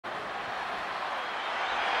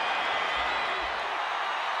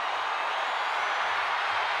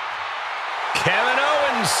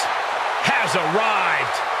has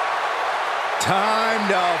arrived. Time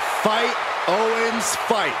to fight, Owens,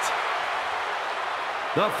 fight.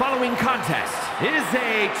 The following contest is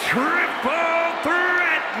a triple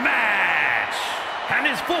threat match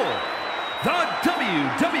and is for the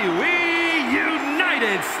WWE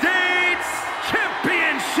United States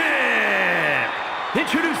Championship.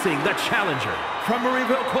 Introducing the challenger from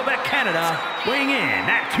Marieville, Quebec, Canada, weighing in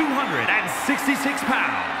at 266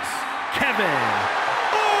 pounds, Kevin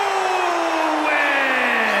Owens.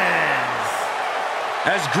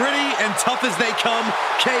 As gritty and tough as they come,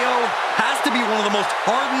 KO has to be one of the most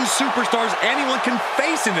hardened superstars anyone can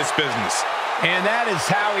face in this business. And that is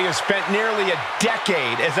how he has spent nearly a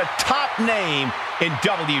decade as a top name in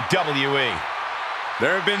WWE.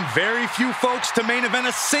 There have been very few folks to main event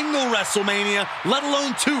a single WrestleMania, let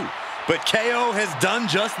alone two. But KO has done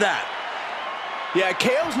just that. Yeah,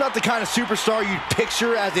 KO's not the kind of superstar you'd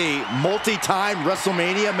picture as a multi-time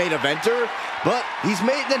WrestleMania main eventer, but he's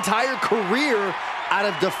made an entire career out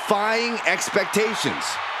of defying expectations.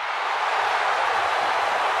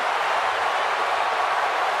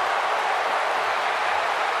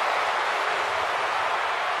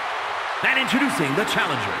 And introducing the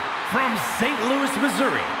challenger from St. Louis,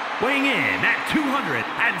 Missouri, weighing in at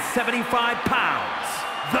 275 pounds,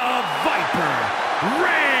 the Viper,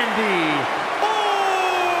 Randy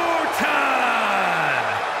Orton!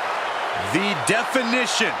 The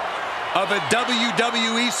definition of a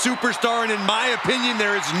WWE superstar, and in my opinion,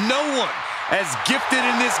 there is no one as gifted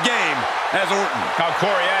in this game as Orton. Oh,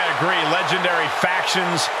 Corey, I agree. Legendary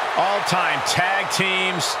factions, all-time tag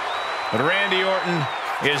teams. But Randy Orton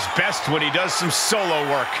is best when he does some solo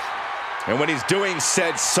work. And when he's doing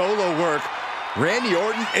said solo work, Randy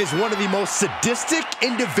Orton is one of the most sadistic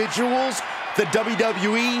individuals the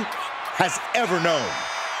WWE has ever known.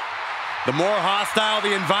 The more hostile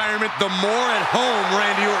the environment, the more at home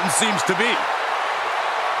Randy Orton seems to be.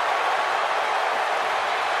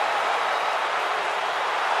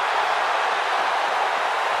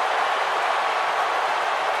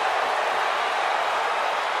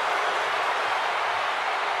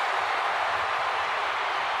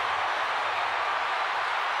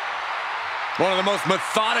 One of the most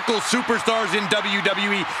methodical superstars in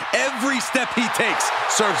WWE. Every step he takes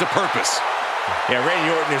serves a purpose. Yeah,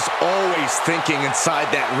 Randy Orton is always thinking inside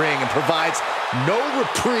that ring and provides no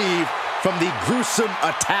reprieve from the gruesome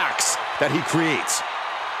attacks that he creates.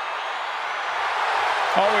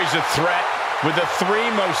 Always a threat with the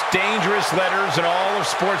three most dangerous letters in all of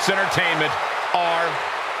sports entertainment,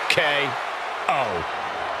 RKO.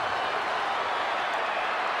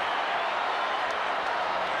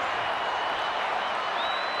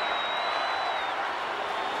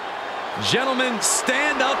 Gentlemen,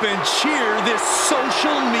 stand up and cheer this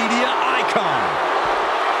social media icon.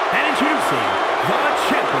 And introducing the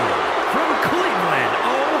champion from Cleveland,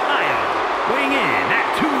 Ohio, weighing in at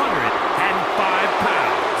 205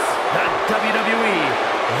 pounds, the WWE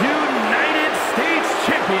United States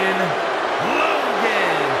Champion,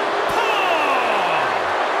 Logan Paul.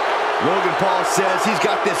 Logan Paul says he's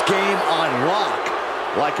got this game on lock.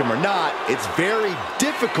 Like him or not, it's very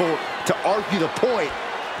difficult to argue the point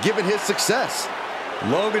given his success.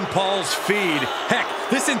 Logan Paul's feed, heck,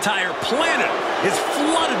 this entire planet is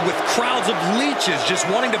flooded with crowds of leeches just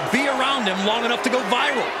wanting to be around him long enough to go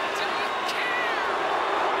viral.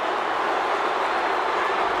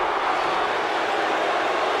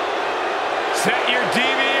 Set your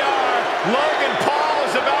DVR. Logan Paul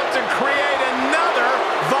is about to create another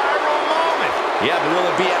viral moment. Yeah, but will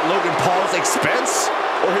it be at Logan Paul's expense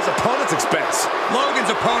or his opponent's expense? Logan's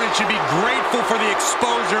opponent should be grateful for the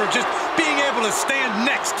exposure of just being able to stand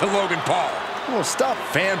next to Logan Paul. Oh, stop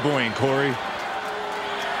fanboying, Corey.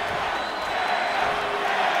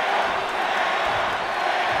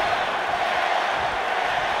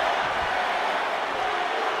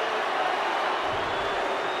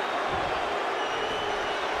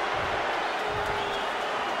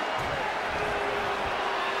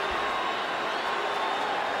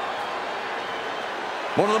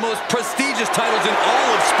 One of the most prestigious titles in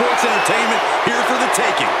all of sports entertainment, here for the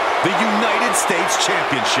taking, the United States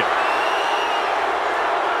Championship.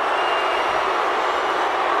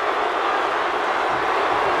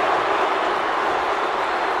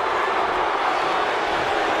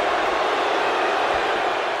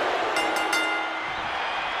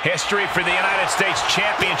 History for the United States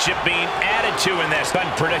Championship being added to in this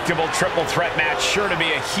unpredictable triple threat match. Sure to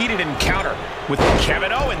be a heated encounter with Kevin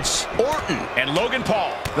Owens, Orton, and Logan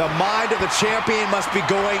Paul. The mind of the champion must be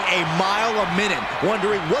going a mile a minute,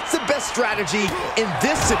 wondering what's the best strategy in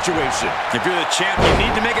this situation. If you're the champ, you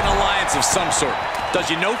need to make an alliance of some sort. Does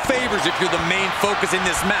you no favors if you're the main focus in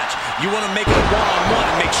this match. You want to make it a one-on-one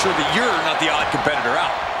and make sure that you're not the odd competitor out.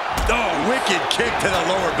 Oh, wicked kick to the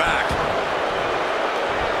lower back.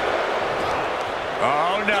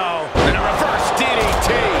 Oh, no. And a reverse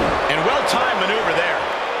DDT. And well-timed maneuver there.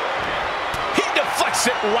 He deflects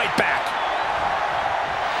it right back.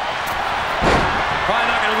 Probably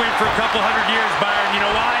not going to win for a couple hundred years, Byron. You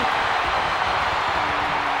know why?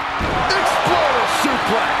 Exploder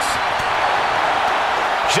suplex.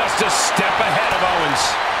 Just a step ahead of Owens.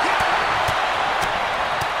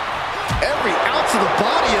 Every ounce of the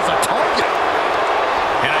body is a target.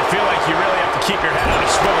 And I feel like you really have to keep your head on a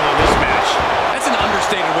swivel in this match. That's an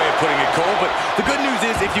understated way of putting it, Cole, but the good news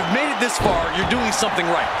is if you've made it this far, you're doing something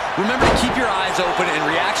right. Remember to keep your eyes open and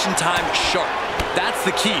reaction time sharp. That's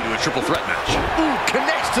the key to a triple threat match. Ooh,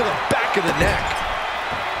 connects to the back of the neck.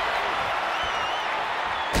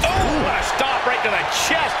 Oh, what a stop right to the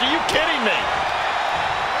chest. Are you kidding me?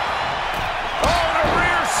 Oh, and a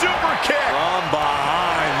rear super kick. From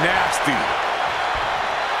behind, nasty.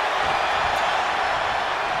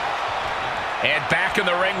 And back in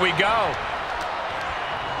the ring we go.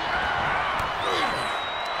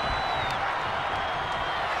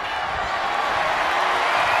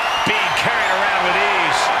 Being carried around with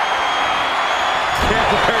ease. Can't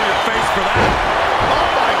prepare your face for that. Oh,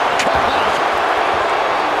 my God.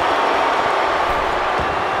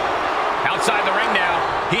 Outside the ring now.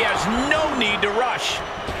 He has no need to rush.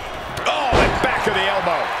 Oh, and back of the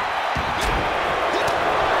elbow.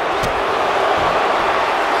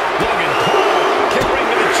 Logan Paul. Kick right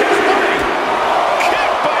to the chest.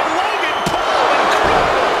 Kick by Logan Paul.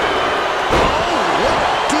 Incredible. Oh, what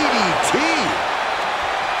a DDT.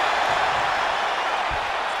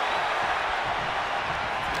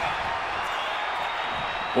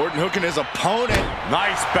 Orton hooking his opponent.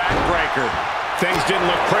 Nice backbreaker. Things didn't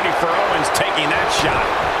look pretty for Owens taking that shot.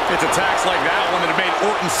 It's attacks like that one that have made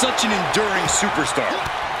Orton such an enduring superstar.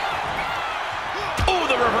 Oh,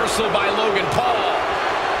 the reversal by Logan Paul.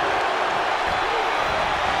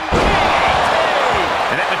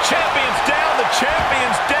 And then the champion's down, the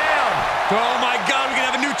champion's down. Oh my God, we can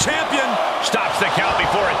have a new champion. Stops the count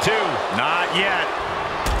before it, too. Not yet.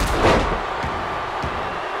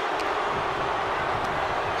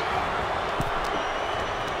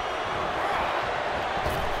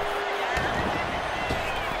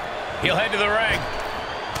 He'll head to the ring.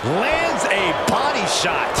 Lands a body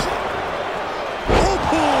shot. Ooh,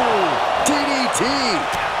 DDT.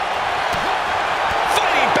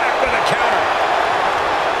 Fighting back with a counter.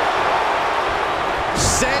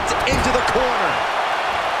 Sent into the corner.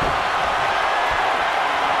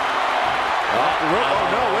 Oh,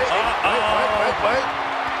 no, wait.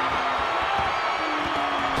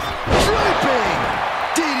 Dripping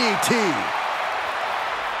DDT.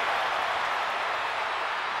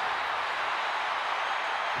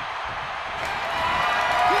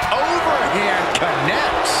 Overhand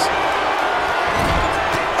connects.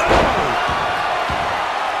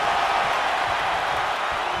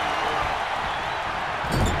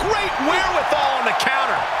 Great wherewithal on the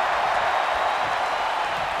counter.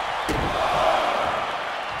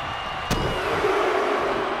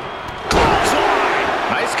 Clothesline.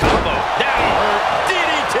 Nice combo. That'll hurt.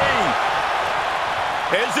 DDT.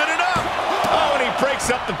 Is it enough? Oh, and he breaks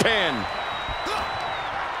up the pin.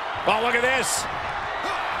 Oh, look at this.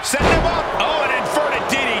 Setting him up. Oh, an inverted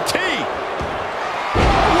DDT.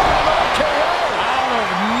 Out of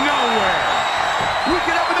nowhere. We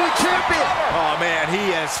could have a new champion. Oh, man, he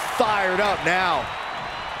is fired up now.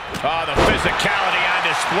 Oh, the physicality on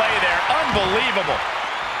display there. Unbelievable.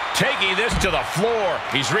 Taking this to the floor.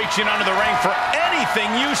 He's reaching under the ring for anything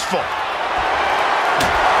useful. Oh,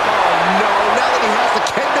 no. Now that he has the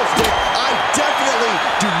kendo stick, I definitely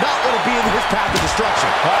do not want to be in his path of destruction.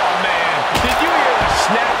 Oh, man. Did you hear the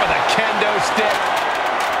snap of the kendo stick?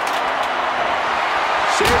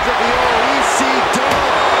 Shares of the OEC dome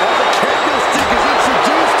as the kendo stick is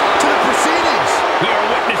introduced to the proceedings. We are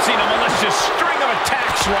witnessing a malicious string of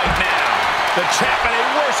attacks right now. The champ in a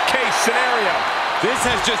worst-case scenario. This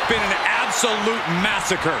has just been an absolute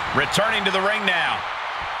massacre. Returning to the ring now.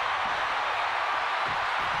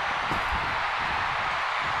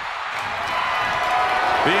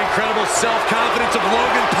 The incredible self-confidence of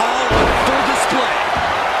Logan Paul on full display.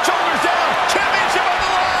 Shoulders down. Championship on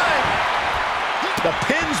the line. The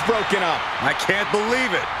pin's broken up. I can't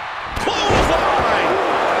believe it. Clothesline!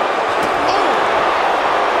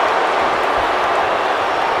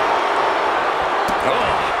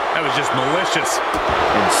 Oh, that was just malicious.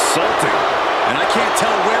 Insulting. And I can't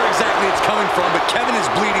tell where exactly it's coming from, but Kevin is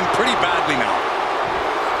bleeding pretty badly now.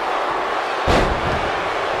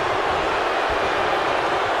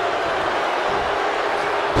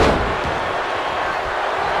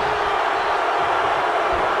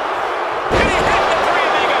 And he hit the Three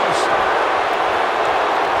Amigos.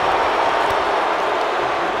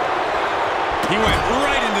 He went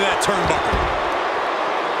right into that turnbuckle.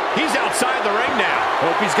 He's outside the ring now.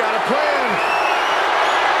 Hope he's got a plan.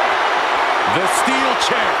 The steel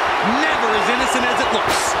chair, never as innocent as it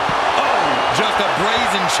looks. Oh, just a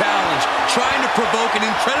brazen challenge, trying to provoke an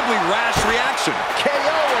incredibly rash reaction.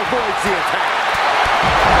 KO avoids the attack.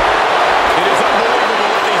 It is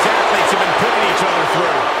unbelievable what these athletes have been putting each other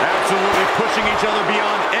through. Absolutely pushing each other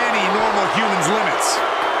beyond any normal human's limits.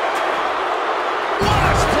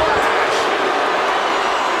 What a splash!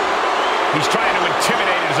 He's trying to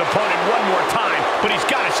intimidate his opponent one more time, but he's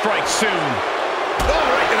got to strike soon. Oh,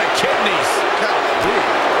 right to the kidneys.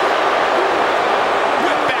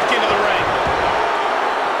 Whip back into the ring.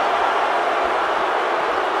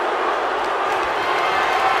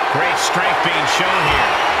 Great strength being shown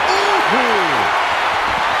here. Ooh.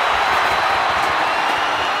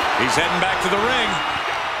 He's heading back to the ring.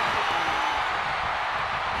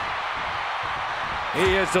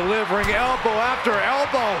 He is delivering elbow after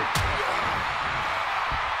elbow.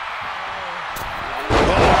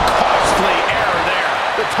 Costly error there.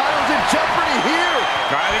 The title's in jeopardy here.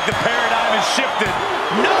 I think the paradigm has shifted.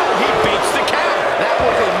 No, he beats the count. That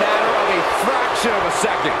was a matter of a fraction of a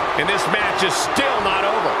second. And this match is still not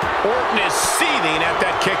over. Orton is seething at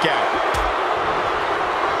that kick out.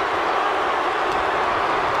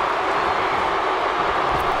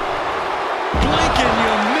 Blink and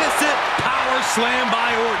you miss it. Power slam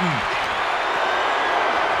by Orton.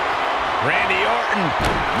 Randy Orton.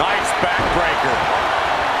 Nice backbreaker.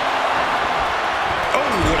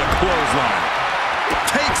 Oh, what a clothesline.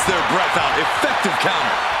 Takes their breath out. Effective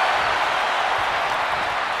counter.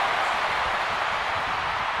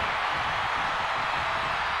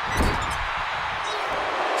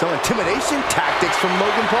 Some intimidation tactics from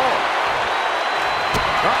Logan Paul.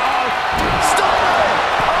 Uh-oh. Stunner!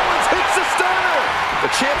 Owens hits the stunner!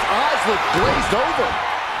 The champ's eyes look glazed over.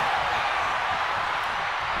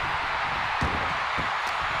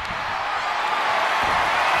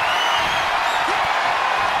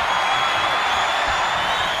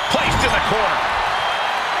 Placed in the corner.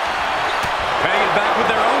 Banging back with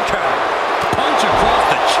their own counter. Punch across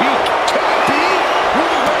the cheek. Can it be? Will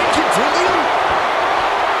the reign continue?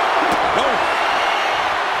 No.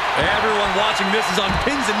 Everyone watching this is on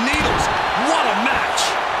pins and needles. What a match.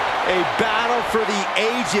 A battle for the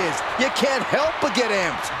ages. You can't help but get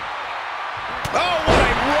amped. Oh, what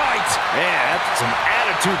a right. Man, that's some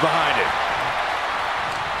attitude behind it.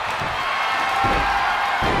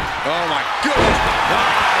 Oh, my goodness.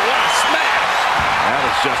 Ah, what a smash. That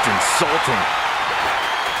is just insulting.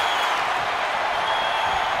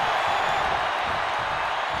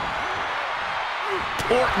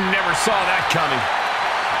 Orton never saw that coming.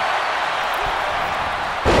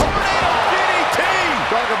 DDT!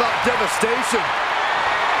 Talk about devastation.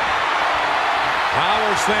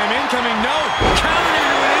 Power slam incoming. No. Counter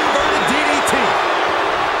into an inverted DDT.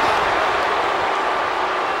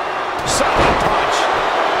 Solid punch.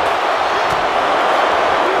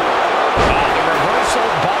 The reversal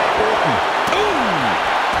by Orton. Ooh!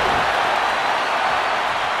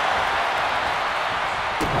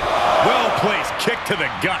 Well-placed kick to the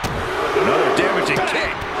gut. Another damaging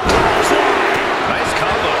kick. Nice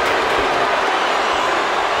combo.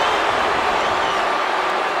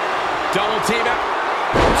 Double team out.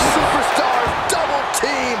 Superstars, double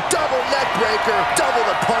team, double neck breaker, double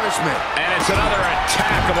the punishment. And it's another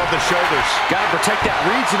attack above the shoulders. Gotta protect that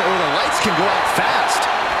region or the lights can go out fast.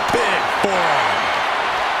 Big forearm.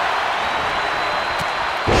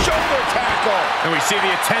 Shoulder tackle. And we see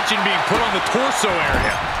the attention being put on the torso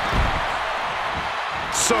area.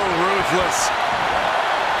 So ruthless.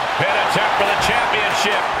 Pin attempt for the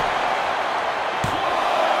championship.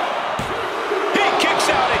 He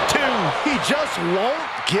kicks out at 2. He just won't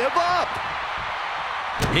give up.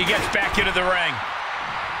 He gets back into the ring.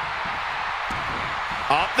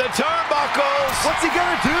 Up the turnbuckles. What's he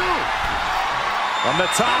gonna do? From the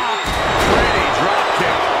top. Pretty drop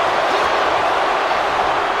kick.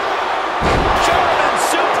 German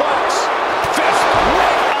suplex. Fist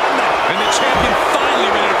right on the... And the champion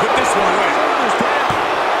finally managed to put this one away.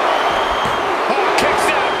 Oh, kicks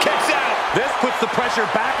out, kicks out. This puts the pressure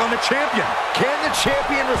back champion. Can the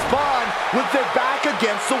champion respond with their back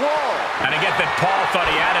against the wall? And I get that Paul thought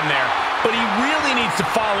he had him there, but he really needs to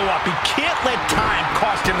follow up. He can't let time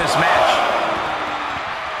cost him this match.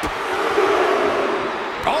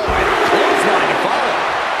 Oh, and a clothesline to follow.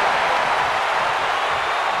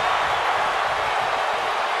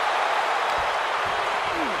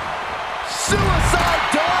 Suicide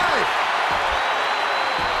dive!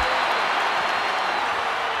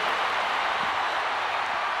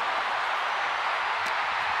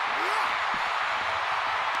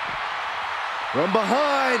 From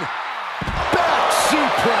behind, back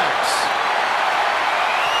suplex.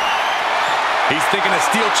 He's thinking a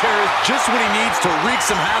steel chair is just what he needs to wreak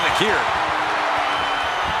some havoc here.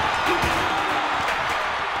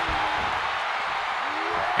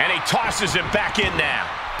 And he tosses him back in now.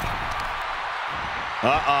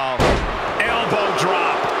 Uh-oh. Elbow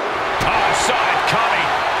drop. Oh, I saw it coming.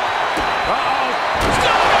 Uh-oh.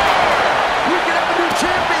 We can have a new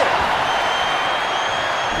champion.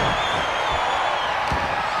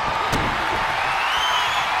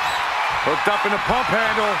 Hooked up in the pump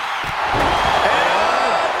handle.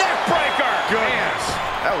 And neck breaker. Goodness,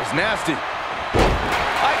 that was nasty.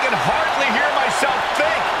 I can hardly hear myself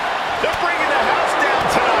think. They're bringing the house down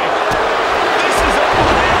tonight. This is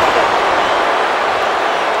unbelievable.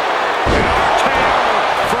 An RKO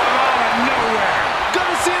from out of nowhere.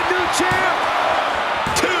 Gonna see a new champ.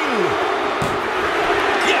 2.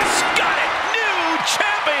 Yes, got it. New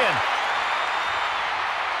champion.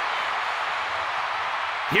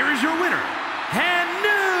 Here is your winner, and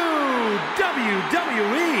new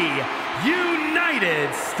WWE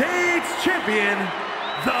United States Champion,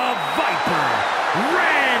 the Viper,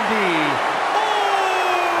 Randy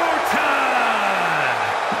Orton!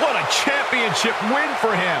 What a championship win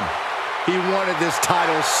for him. He wanted this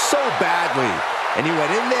title so badly, and he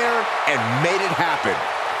went in there and made it happen.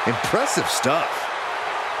 Impressive stuff.